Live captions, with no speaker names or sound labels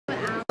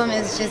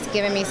has just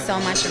given me so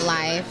much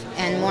life,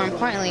 and more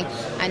importantly,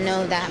 I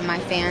know that my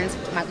fans,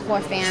 my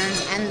core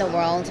fans, and the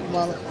world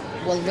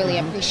will really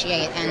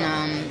appreciate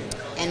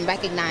and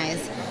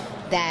recognize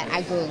that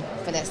I grew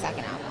for this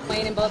second album.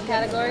 Playing in both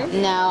categories?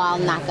 No, I'll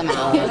knock them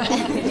out.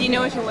 Do you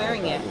know what you're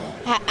wearing yet?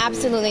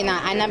 Absolutely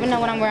not. I never know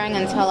what I'm wearing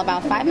until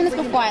about 5 minutes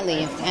before I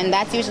leave, and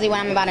that's usually when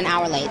I'm about an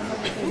hour late.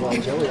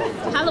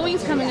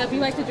 Halloween's coming up. You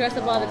like to dress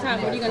up all the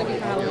time. What are you going to be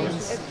for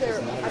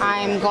Halloween?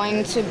 I'm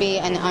going to be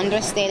an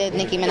understated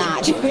Nicki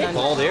Minaj.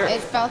 All there. It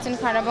felt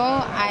incredible.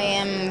 I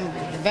am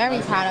very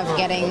proud of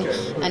getting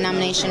a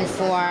nomination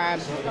for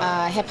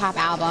Hip Hop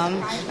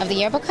Album of the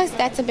Year, because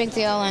that's a big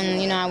deal,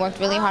 and you know, I worked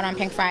really hard on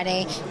Pink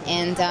Friday,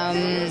 and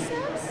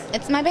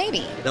it's my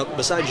baby. Now,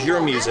 besides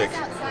your music,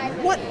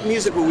 what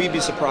music would we be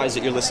surprised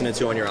that you're listening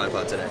to on your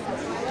iPod today?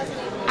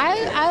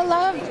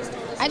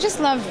 I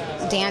just love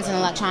dance and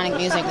electronic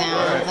music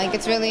now. Like,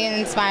 it's really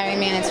inspiring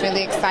me, and it's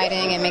really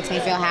exciting. It makes me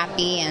feel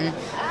happy, and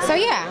so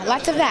yeah,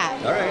 lots of that.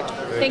 All right.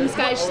 Thanks,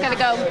 guys. Just gotta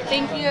go.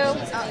 Thank you.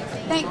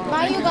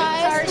 Bye, you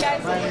guys. Sorry,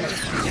 guys.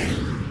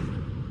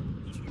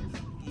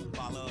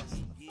 Follow us.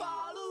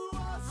 Follow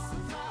us.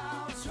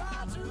 I'll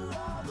try to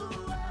all the